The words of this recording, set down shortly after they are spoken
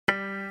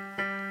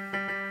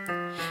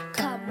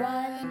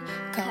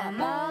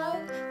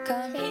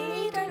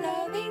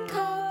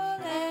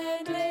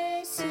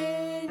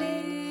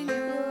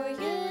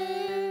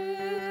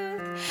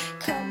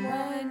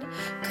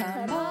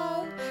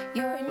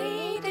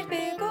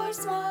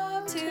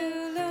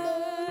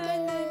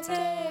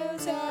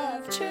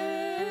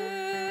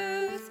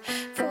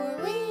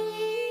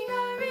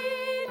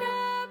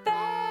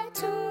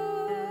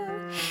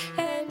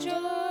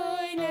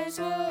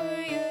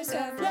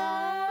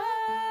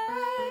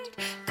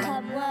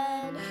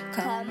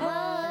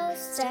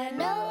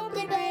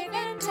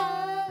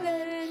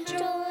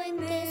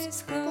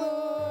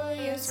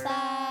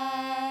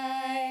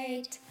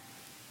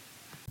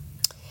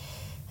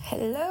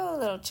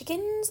little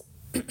chickens.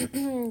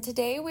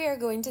 Today we are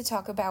going to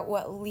talk about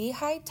what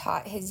Lehi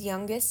taught his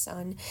youngest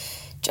son,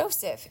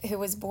 Joseph, who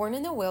was born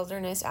in the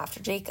wilderness after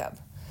Jacob.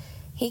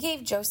 He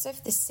gave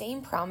Joseph the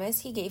same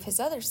promise he gave his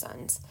other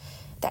sons,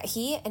 that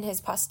he and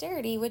his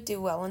posterity would do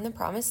well in the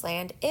promised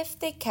land if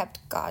they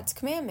kept God's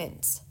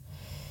commandments.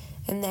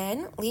 And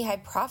then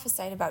Lehi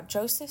prophesied about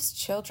Joseph's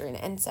children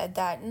and said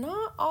that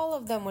not all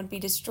of them would be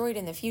destroyed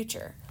in the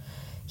future.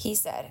 He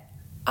said,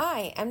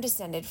 "I am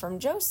descended from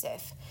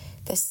Joseph,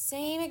 the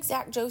same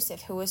exact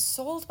Joseph who was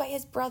sold by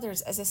his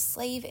brothers as a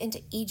slave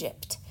into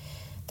Egypt,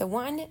 the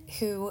one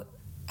who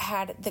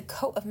had the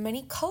coat of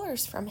many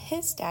colors from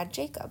his dad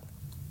Jacob."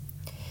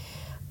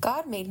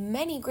 God made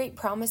many great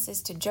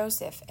promises to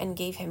Joseph and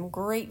gave him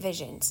great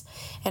visions,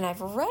 and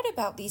I've read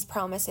about these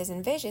promises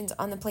and visions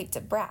on the plates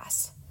of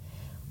brass.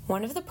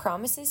 One of the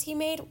promises he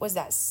made was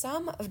that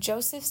some of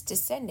Joseph's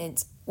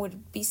descendants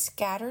would be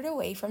scattered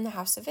away from the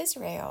house of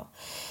Israel,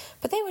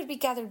 but they would be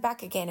gathered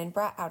back again and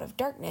brought out of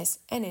darkness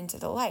and into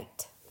the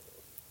light.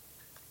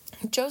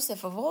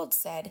 Joseph of old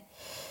said,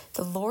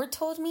 "The Lord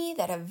told me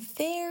that a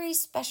very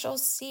special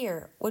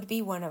seer would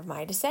be one of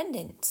my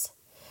descendants."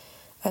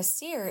 A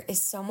seer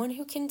is someone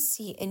who can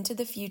see into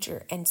the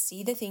future and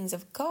see the things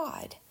of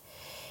God.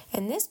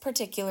 And this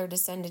particular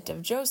descendant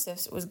of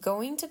Joseph's was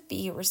going to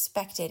be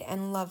respected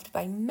and loved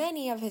by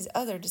many of his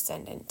other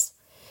descendants.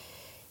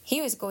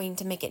 He was going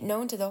to make it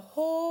known to the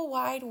whole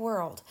wide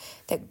world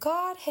that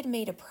God had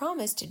made a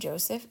promise to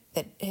Joseph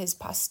that his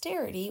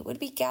posterity would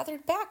be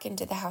gathered back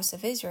into the house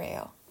of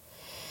Israel.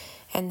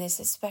 And this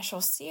special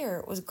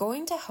seer was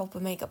going to help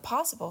make it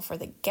possible for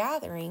the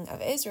gathering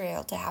of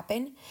Israel to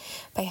happen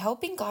by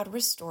helping God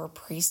restore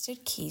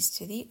priesthood keys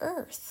to the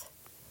earth.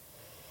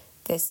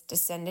 This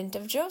descendant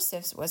of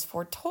Joseph's was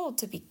foretold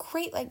to be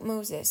great like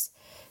Moses,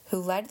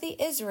 who led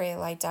the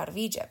Israelites out of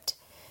Egypt.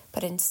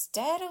 But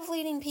instead of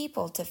leading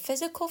people to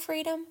physical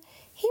freedom,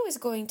 he was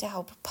going to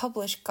help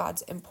publish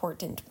God's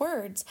important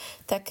words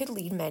that could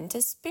lead men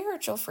to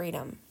spiritual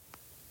freedom.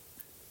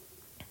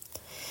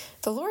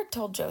 The Lord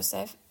told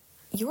Joseph,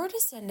 "Your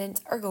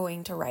descendants are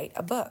going to write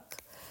a book,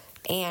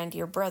 and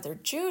your brother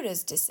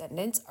Judah's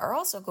descendants are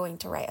also going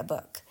to write a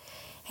book.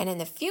 And in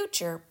the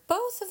future,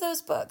 both of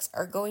those books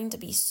are going to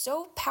be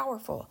so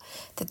powerful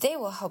that they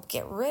will help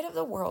get rid of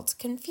the world's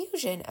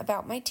confusion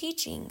about my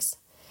teachings.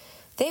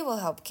 They will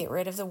help get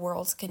rid of the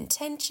world's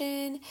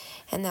contention,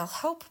 and they'll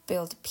help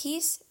build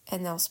peace,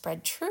 and they'll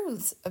spread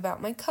truths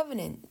about my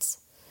covenants."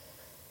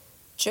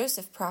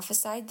 Joseph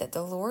prophesied that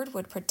the Lord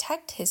would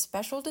protect his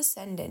special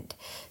descendant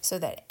so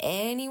that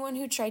anyone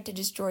who tried to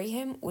destroy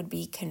him would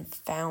be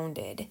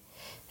confounded.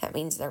 That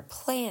means their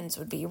plans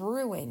would be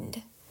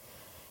ruined.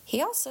 He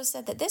also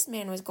said that this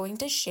man was going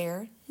to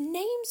share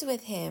names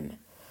with him.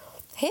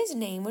 His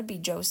name would be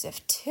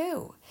Joseph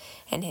too,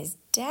 and his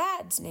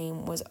dad's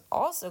name was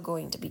also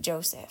going to be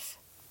Joseph.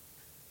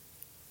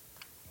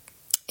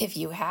 If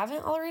you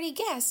haven't already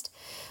guessed,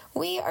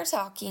 we are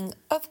talking,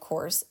 of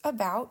course,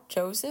 about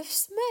Joseph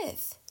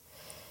Smith.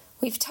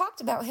 We've talked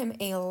about him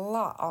a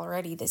lot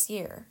already this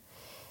year.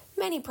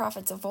 Many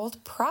prophets of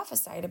old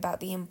prophesied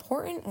about the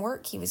important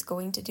work he was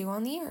going to do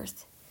on the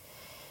earth.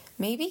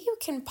 Maybe you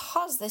can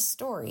pause this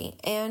story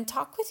and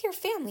talk with your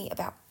family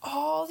about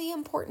all the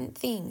important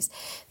things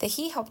that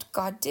he helped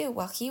God do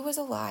while he was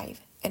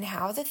alive and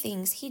how the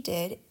things he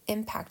did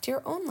impact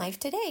your own life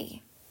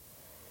today.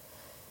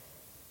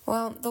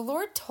 Well, the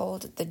Lord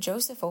told the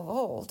Joseph of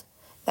old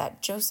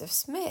that Joseph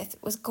Smith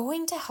was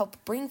going to help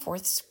bring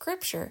forth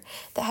scripture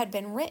that had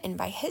been written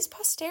by his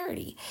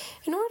posterity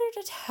in order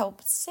to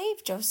help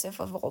save Joseph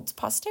of old's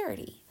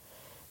posterity.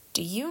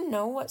 Do you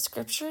know what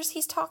scriptures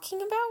he's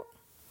talking about?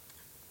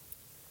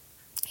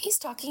 He's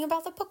talking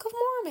about the Book of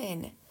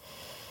Mormon.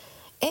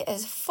 It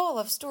is full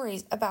of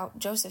stories about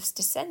Joseph's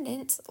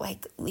descendants,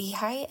 like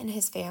Lehi and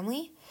his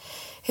family,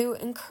 who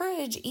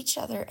encourage each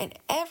other and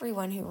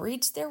everyone who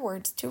reads their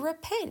words to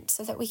repent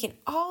so that we can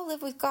all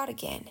live with God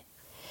again.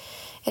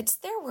 It's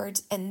their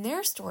words and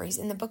their stories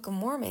in the Book of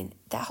Mormon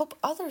that help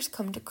others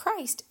come to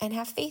Christ and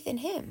have faith in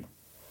him.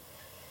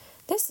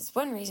 This is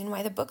one reason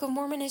why the Book of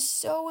Mormon is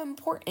so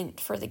important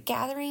for the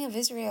gathering of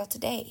Israel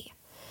today.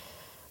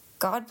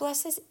 God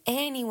blesses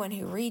anyone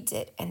who reads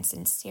it and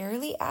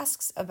sincerely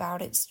asks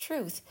about its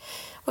truth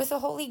with the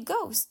Holy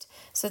Ghost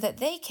so that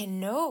they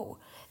can know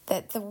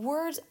that the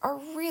words are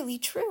really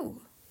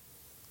true.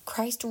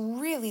 Christ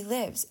really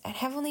lives, and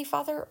Heavenly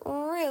Father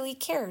really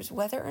cares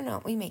whether or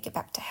not we make it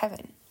back to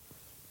heaven.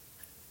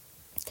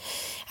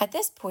 At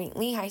this point,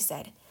 Lehi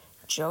said,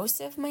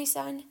 "Joseph, my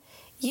son,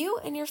 you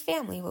and your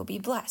family will be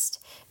blessed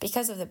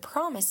because of the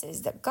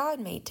promises that God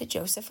made to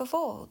Joseph of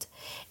old,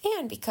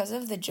 and because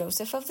of the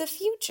Joseph of the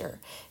future,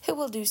 who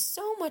will do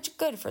so much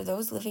good for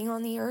those living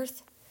on the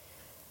earth.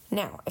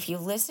 Now, if you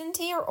listen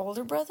to your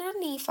older brother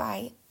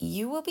Nephi,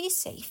 you will be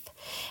safe,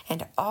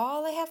 and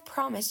all I have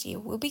promised you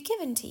will be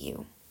given to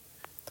you."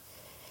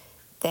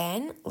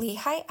 Then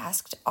Lehi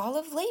asked all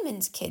of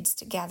Laman's kids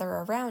to gather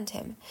around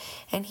him,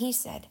 and he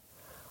said,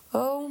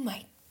 "Oh,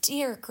 my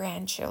dear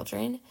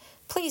grandchildren,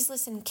 please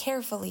listen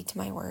carefully to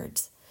my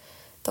words.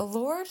 The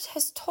Lord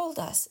has told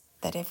us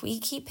that if we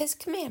keep his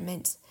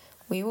commandments,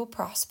 we will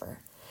prosper.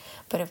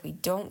 But if we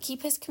don't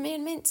keep his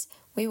commandments,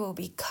 we will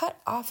be cut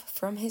off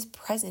from his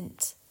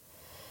presence.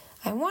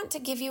 I want to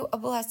give you a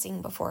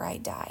blessing before I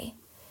die.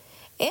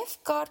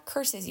 If God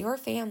curses your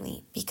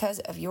family because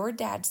of your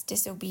dad's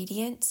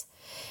disobedience,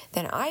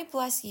 then I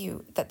bless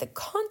you that the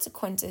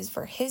consequences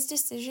for his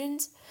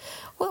decisions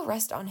will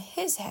rest on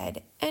his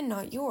head and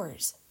not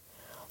yours.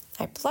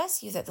 I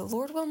bless you that the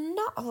Lord will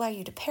not allow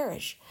you to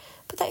perish,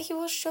 but that he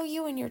will show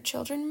you and your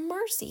children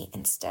mercy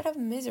instead of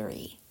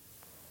misery.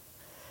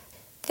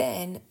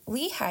 Then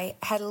Lehi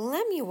had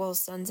Lemuel's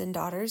sons and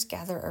daughters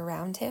gather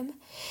around him,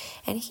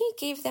 and he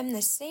gave them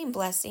the same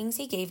blessings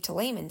he gave to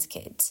Laman's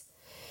kids.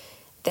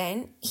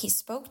 Then he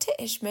spoke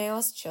to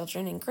Ishmael's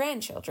children and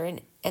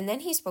grandchildren, and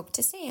then he spoke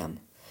to Sam.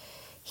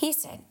 He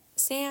said,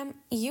 Sam,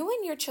 you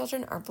and your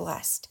children are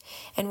blessed,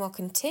 and will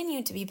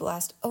continue to be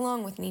blessed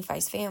along with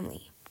Nephi's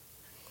family.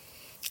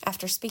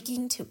 After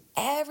speaking to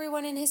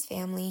everyone in his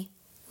family,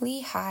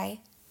 Lehi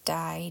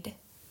died.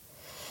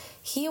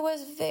 He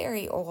was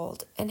very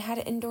old and had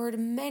endured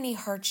many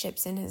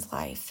hardships in his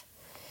life.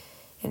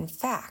 In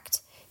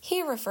fact,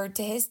 he referred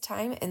to his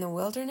time in the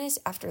wilderness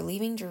after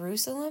leaving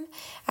Jerusalem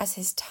as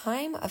his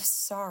time of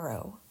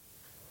sorrow.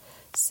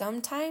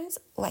 Sometimes,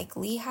 like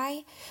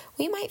Lehi,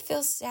 we might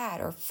feel sad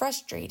or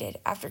frustrated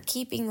after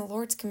keeping the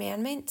Lord's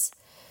commandments,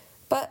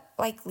 but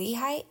like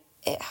Lehi,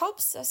 it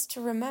helps us to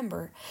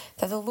remember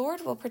that the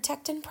Lord will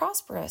protect and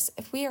prosper us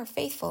if we are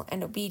faithful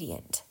and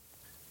obedient.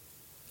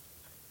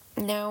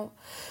 Now,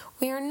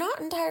 we are not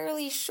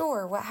entirely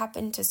sure what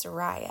happened to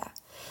Sariah.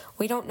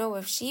 We don't know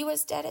if she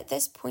was dead at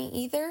this point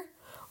either,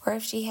 or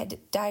if she had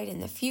died in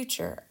the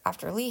future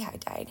after Lehi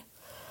died.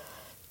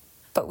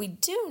 But we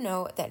do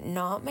know that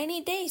not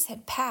many days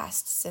had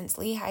passed since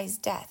Lehi's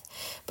death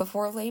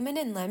before Laman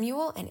and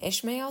Lemuel and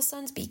Ishmael's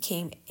sons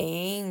became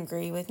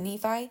angry with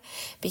Nephi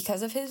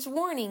because of his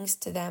warnings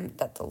to them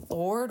that the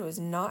Lord was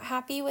not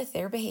happy with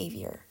their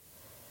behavior.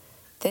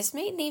 This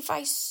made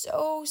Nephi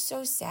so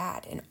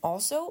sad and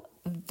also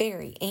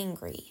very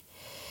angry.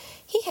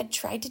 He had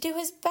tried to do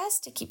his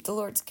best to keep the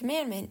Lord's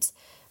commandments,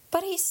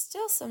 but he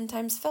still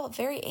sometimes felt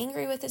very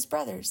angry with his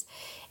brothers,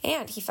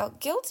 and he felt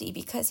guilty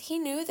because he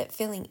knew that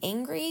feeling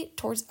angry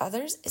towards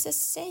others is a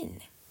sin.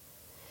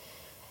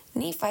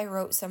 Nephi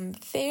wrote some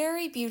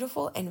very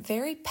beautiful and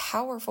very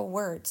powerful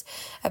words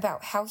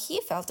about how he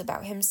felt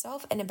about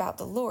himself and about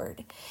the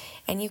Lord,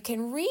 and you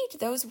can read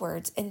those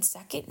words in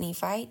 2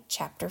 Nephi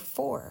chapter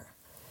 4.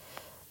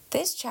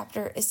 This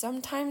chapter is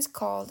sometimes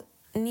called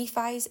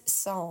Nephi's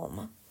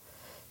Psalm.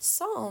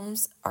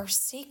 Psalms are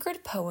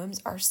sacred poems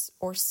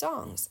or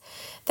songs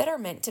that are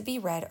meant to be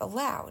read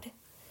aloud.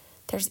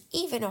 There's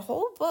even a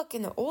whole book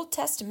in the Old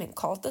Testament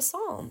called the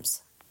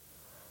Psalms.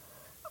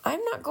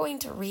 I'm not going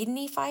to read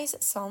Nephi's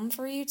Psalm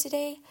for you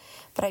today,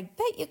 but I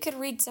bet you could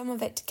read some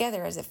of it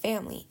together as a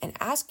family and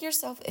ask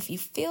yourself if you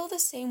feel the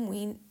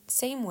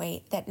same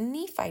way that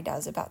Nephi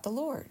does about the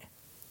Lord.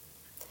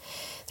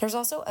 There's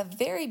also a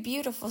very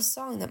beautiful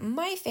song that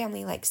my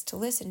family likes to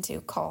listen to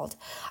called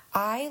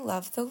I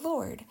Love the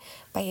Lord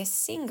by a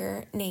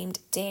singer named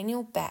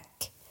Daniel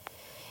Beck.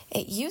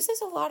 It uses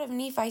a lot of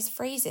Nephi's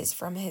phrases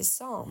from his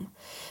psalm,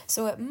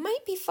 so it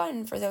might be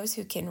fun for those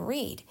who can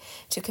read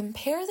to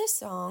compare the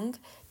song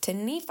to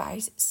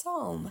Nephi's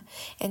psalm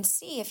and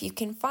see if you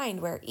can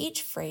find where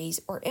each phrase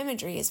or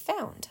imagery is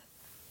found.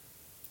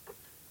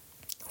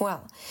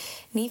 Well,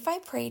 Nephi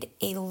prayed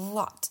a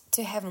lot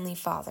to Heavenly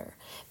Father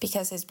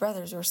because his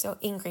brothers were so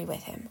angry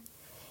with him.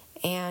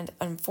 And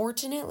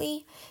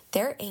unfortunately,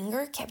 their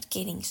anger kept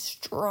getting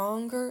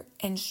stronger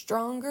and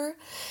stronger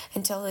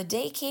until the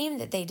day came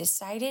that they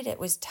decided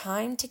it was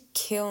time to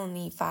kill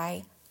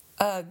Nephi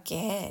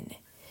again.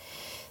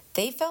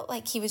 They felt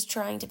like he was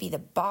trying to be the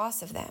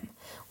boss of them,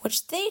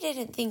 which they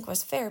didn't think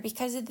was fair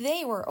because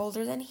they were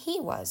older than he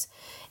was,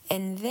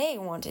 and they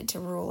wanted to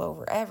rule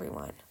over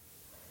everyone.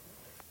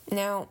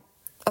 Now,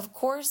 of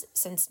course,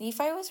 since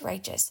Nephi was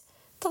righteous,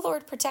 the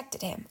Lord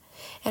protected him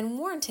and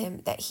warned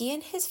him that he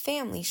and his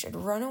family should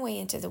run away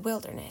into the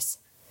wilderness.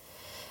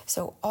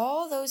 So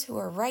all those who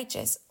were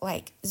righteous,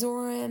 like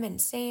Zoram and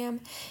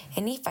Sam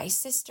and Nephi's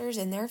sisters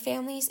and their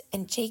families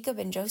and Jacob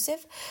and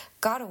Joseph,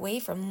 got away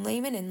from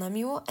Laman and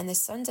Lemuel and the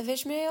sons of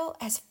Ishmael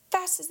as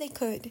fast as they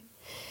could.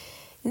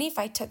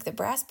 Nephi took the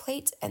brass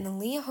plates and the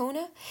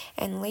Liahona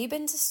and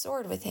Laban's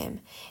sword with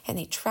him, and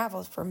they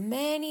traveled for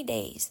many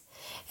days.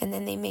 And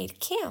then they made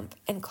camp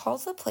and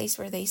called the place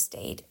where they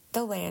stayed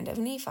the land of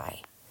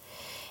Nephi.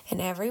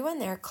 And everyone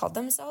there called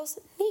themselves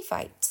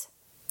Nephites.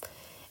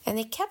 And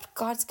they kept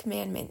God's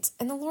commandments,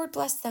 and the Lord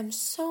blessed them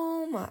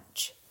so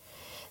much.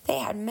 They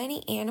had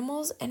many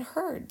animals and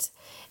herds,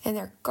 and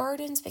their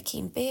gardens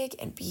became big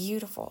and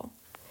beautiful.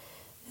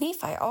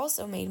 Nephi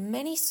also made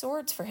many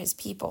swords for his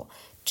people,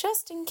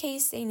 just in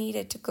case they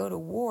needed to go to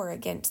war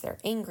against their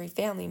angry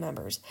family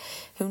members,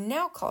 who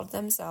now called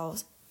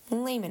themselves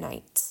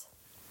Lamanites.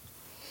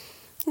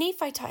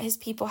 Nephi taught his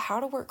people how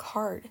to work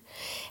hard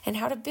and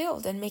how to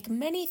build and make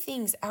many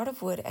things out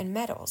of wood and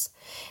metals,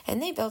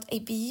 and they built a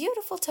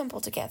beautiful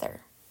temple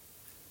together.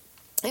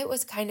 It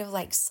was kind of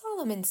like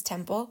Solomon's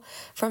temple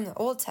from the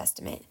Old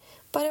Testament,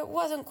 but it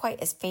wasn't quite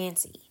as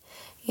fancy.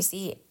 You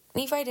see,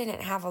 Nephi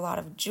didn't have a lot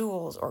of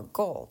jewels or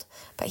gold,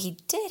 but he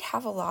did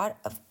have a lot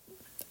of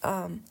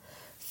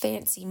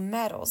fancy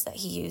metals that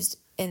he used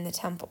in the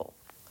temple.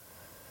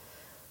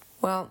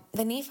 Well,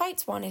 the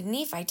Nephites wanted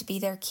Nephi to be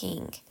their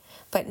king,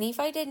 but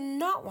Nephi did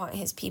not want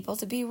his people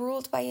to be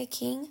ruled by a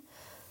king.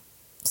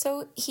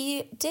 So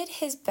he did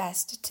his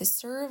best to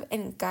serve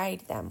and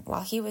guide them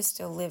while he was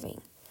still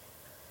living.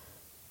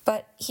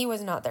 But he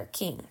was not their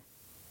king.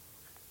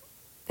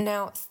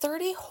 Now,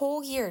 30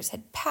 whole years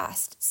had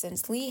passed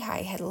since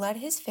Lehi had led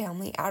his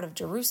family out of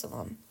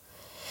Jerusalem.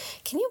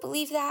 Can you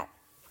believe that?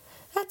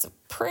 That's a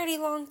pretty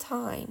long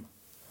time.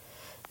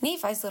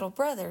 Nephi's little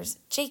brothers,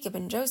 Jacob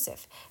and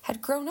Joseph,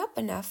 had grown up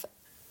enough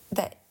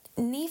that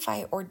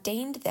Nephi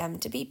ordained them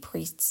to be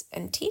priests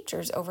and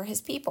teachers over his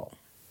people.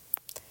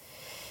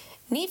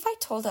 Nephi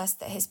told us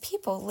that his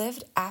people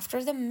lived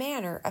after the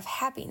manner of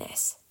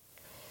happiness.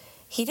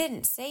 He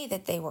didn't say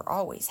that they were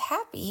always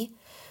happy,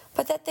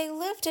 but that they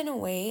lived in a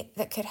way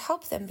that could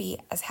help them be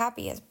as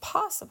happy as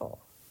possible.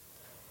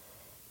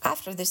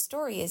 After the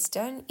story is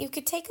done, you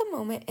could take a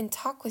moment and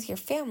talk with your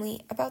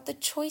family about the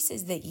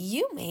choices that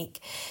you make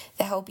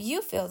that help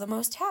you feel the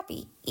most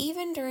happy,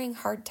 even during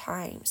hard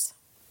times.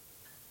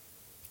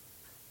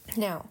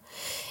 Now,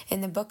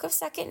 in the book of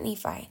 2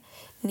 Nephi,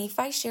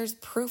 Nephi shares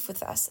proof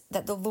with us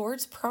that the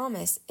Lord's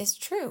promise is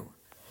true,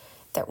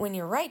 that when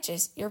you're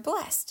righteous, you're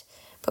blessed,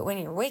 but when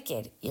you're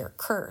wicked, you're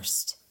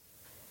cursed.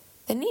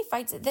 The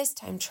Nephites at this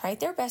time tried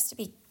their best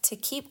to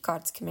keep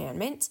God's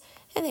commandments,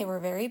 and they were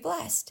very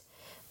blessed.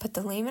 But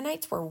the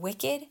Lamanites were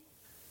wicked,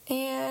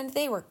 and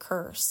they were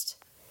cursed.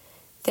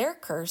 Their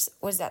curse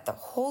was that the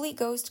Holy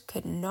Ghost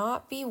could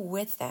not be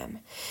with them,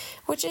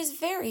 which is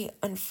very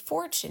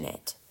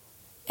unfortunate.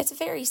 It's a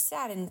very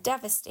sad and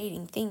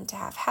devastating thing to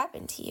have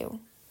happen to you.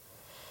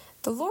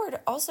 The Lord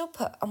also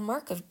put a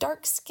mark of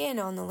dark skin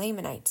on the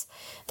Lamanites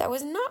that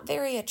was not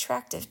very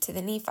attractive to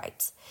the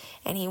Nephites,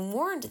 and he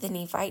warned the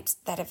Nephites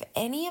that if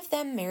any of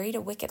them married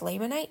a wicked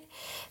Lamanite,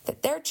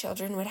 that their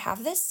children would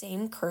have the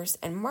same curse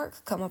and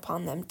mark come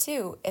upon them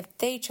too if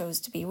they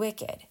chose to be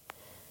wicked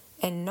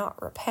and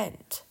not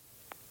repent.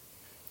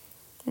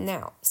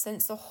 Now,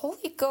 since the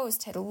Holy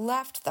Ghost had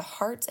left the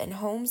hearts and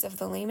homes of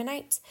the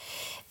Lamanites,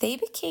 they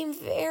became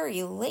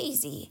very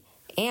lazy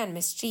and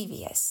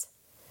mischievous.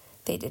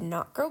 They did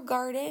not grow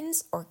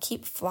gardens or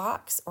keep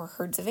flocks or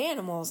herds of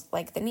animals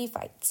like the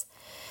Nephites,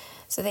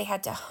 so they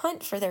had to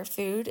hunt for their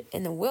food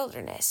in the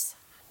wilderness.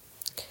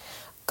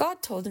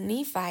 God told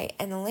Nephi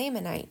that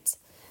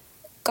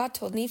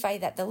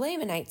the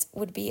Lamanites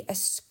would be a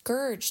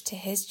scourge to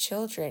his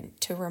children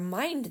to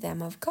remind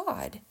them of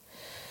God.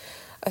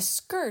 A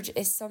scourge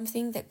is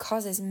something that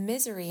causes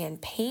misery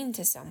and pain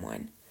to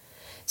someone.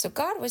 So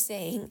God was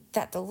saying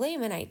that the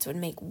Lamanites would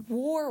make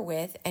war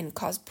with and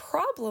cause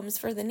problems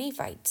for the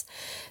Nephites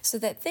so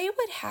that they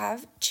would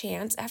have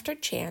chance after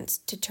chance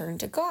to turn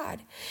to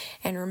God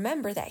and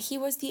remember that he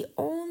was the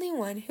only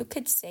one who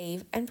could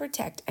save and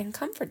protect and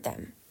comfort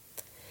them.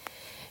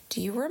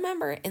 Do you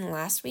remember in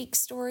last week's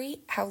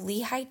story how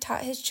Lehi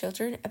taught his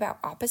children about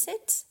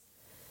opposites?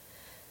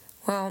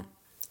 Well,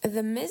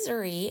 the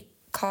misery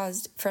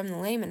caused from the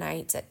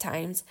Lamanites at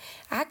times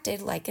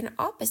acted like an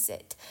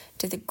opposite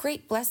to the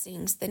great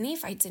blessings the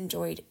Nephites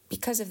enjoyed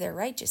because of their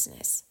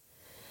righteousness.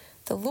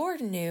 The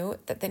Lord knew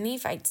that the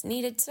Nephites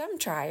needed some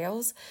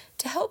trials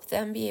to help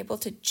them be able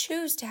to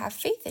choose to have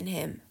faith in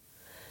him.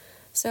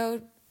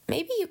 So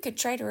maybe you could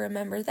try to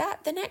remember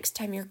that the next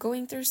time you're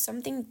going through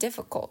something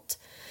difficult.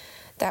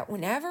 That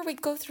whenever we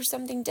go through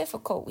something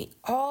difficult, we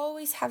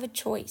always have a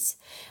choice.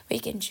 We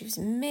can choose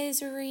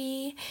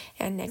misery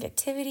and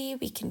negativity.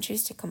 We can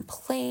choose to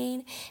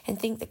complain and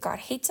think that God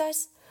hates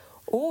us.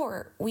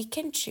 Or we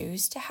can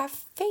choose to have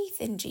faith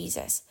in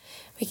Jesus.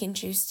 We can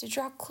choose to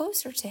draw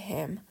closer to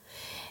him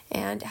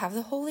and have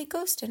the Holy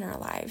Ghost in our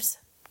lives.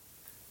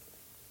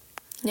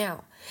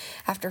 Now,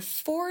 after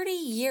 40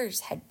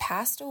 years had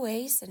passed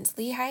away since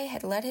Lehi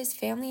had led his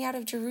family out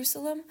of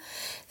Jerusalem,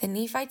 the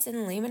Nephites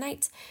and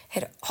Lamanites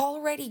had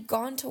already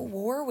gone to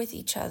war with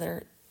each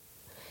other.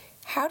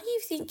 How do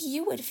you think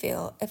you would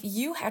feel if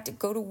you had to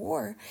go to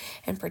war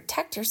and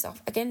protect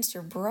yourself against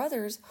your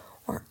brothers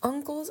or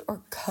uncles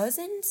or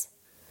cousins?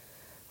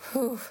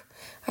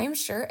 I'm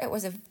sure it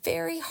was a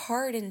very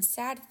hard and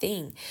sad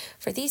thing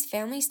for these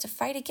families to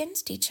fight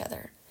against each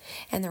other.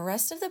 And the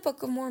rest of the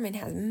Book of Mormon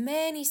has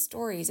many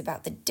stories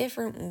about the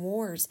different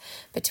wars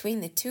between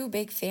the two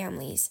big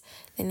families,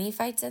 the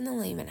Nephites and the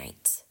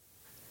Lamanites.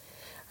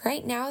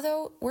 Right now,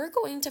 though, we're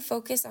going to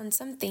focus on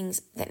some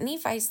things that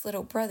Nephi's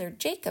little brother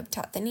Jacob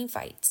taught the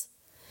Nephites.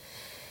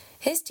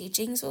 His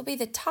teachings will be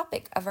the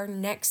topic of our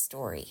next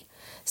story.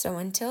 So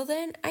until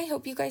then, I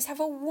hope you guys have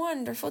a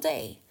wonderful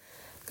day.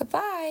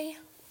 Goodbye.